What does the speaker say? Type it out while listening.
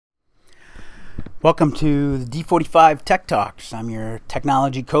Welcome to the D45 Tech Talks. I'm your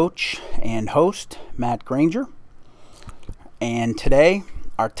technology coach and host, Matt Granger. And today,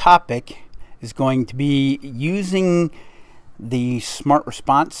 our topic is going to be using the smart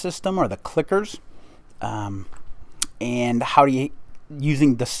response system or the clickers and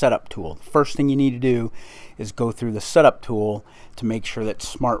using the setup tool. The first thing you need to do is go through the setup tool to make sure that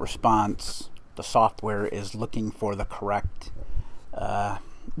smart response, the software, is looking for the correct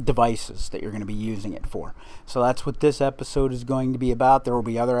devices that you're going to be using it for. So that's what this episode is going to be about. There will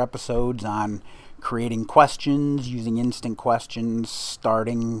be other episodes on creating questions, using instant questions,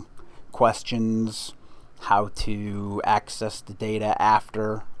 starting questions, how to access the data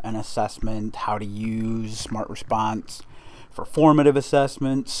after an assessment, how to use smart response for formative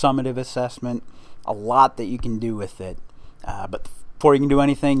assessment, summative assessment, a lot that you can do with it. But before you can do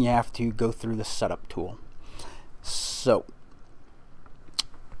anything, you have to go through the setup tool. So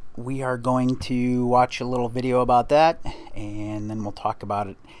we are going to watch a little video about that, and then we'll talk about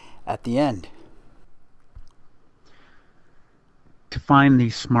it at the end. To find the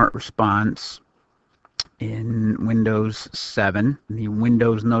smart response in Windows 7, the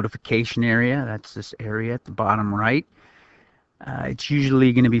Windows notification area, that's this area at the bottom right, it's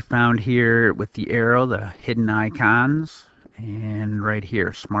usually going to be found here with the arrow, the hidden icons, and right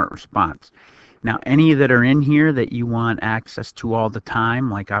here, smart response. Now, any that are in here that you want access to all the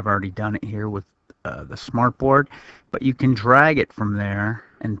time, like I've already done it here with the smartboard, but you can drag it from there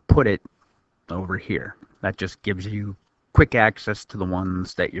and put it over here. That just gives you quick access to the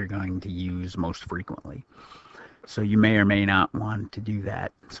ones that you're going to use most frequently. So you may or may not want to do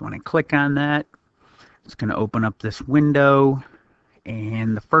that. So when I click on that, it's going to open up this window,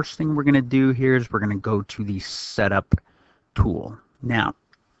 and the first thing we're going to do here is we're going to go to the setup tool. Now,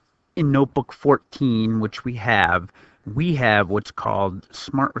 in Notebook 14, which we have what's called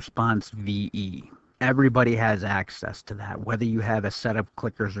Smart Response VE. Everybody has access to that, whether you have a set of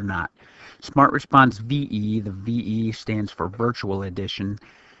clickers or not. Smart Response VE, the VE stands for Virtual Edition,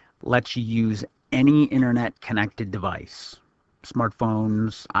 lets you use any internet-connected device.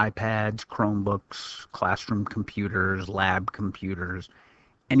 Smartphones, iPads, Chromebooks, classroom computers, lab computers,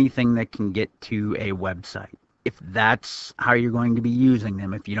 anything that can get to a website. If that's how you're going to be using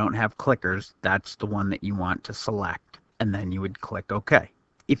them, if you don't have clickers, that's the one that you want to select, and then you would click OK.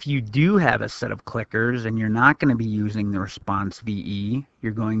 If you do have a set of clickers and you're not going to be using the Response VE,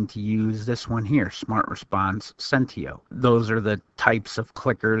 you're going to use this one here, Smart Response Centio. Those are the types of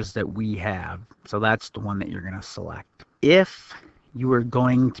clickers that we have, so that's the one that you're going to select. If you are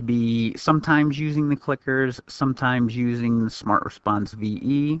going to be sometimes using the clickers, sometimes using the Smart Response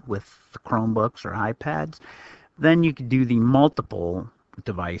VE with the Chromebooks or iPads, then you could do the multiple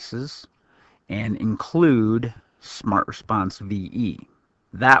devices and include Smart Response VE.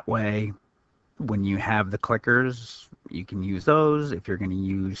 That way, when you have the clickers, you can use those. If you're going to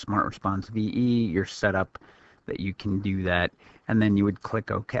use Smart Response VE, you're set up that you can do that, and then you would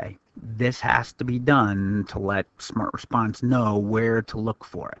click OK. This has to be done to let Smart Response know where to look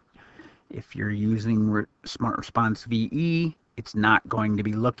for it. If you're using Smart Response VE, it's not going to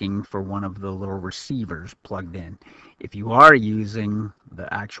be looking for one of the little receivers plugged in. If you are using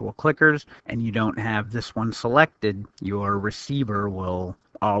the actual clickers and you don't have this one selected, your receiver will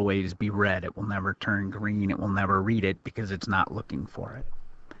always be red. It will never turn green. It will never read it because it's not looking for it.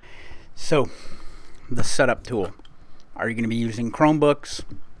 So, the setup tool. Are you going to be using Chromebooks?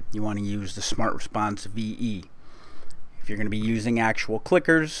 You want to use the Smart Response VE. If you're going to be using actual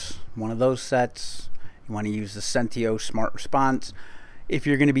clickers, one of those sets, you want to use the Centio Smart Response. If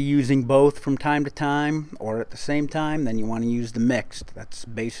you're going to be using both from time to time or at the same time, then you want to use the mixed. That's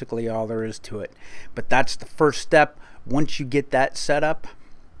basically all there is to it. But that's the first step. Once you get that set up,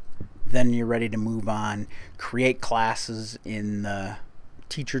 then you're ready to move on. Create classes in the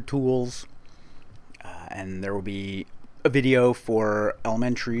teacher tools, and there will be a video for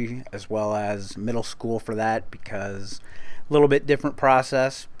elementary as well as middle school for that, because a little bit different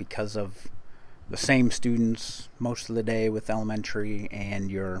process because of the same students most of the day with elementary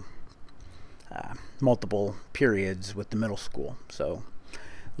and your multiple periods with the middle school. So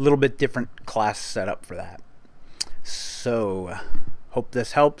a little bit different class setup for that. So hope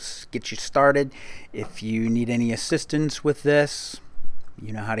this helps get you started. If you need any assistance with this,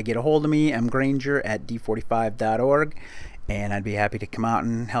 you know how to get a hold of me, mgranger@d45.org, and I'd be happy to come out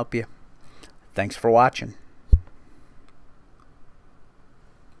and help you. Thanks for watching.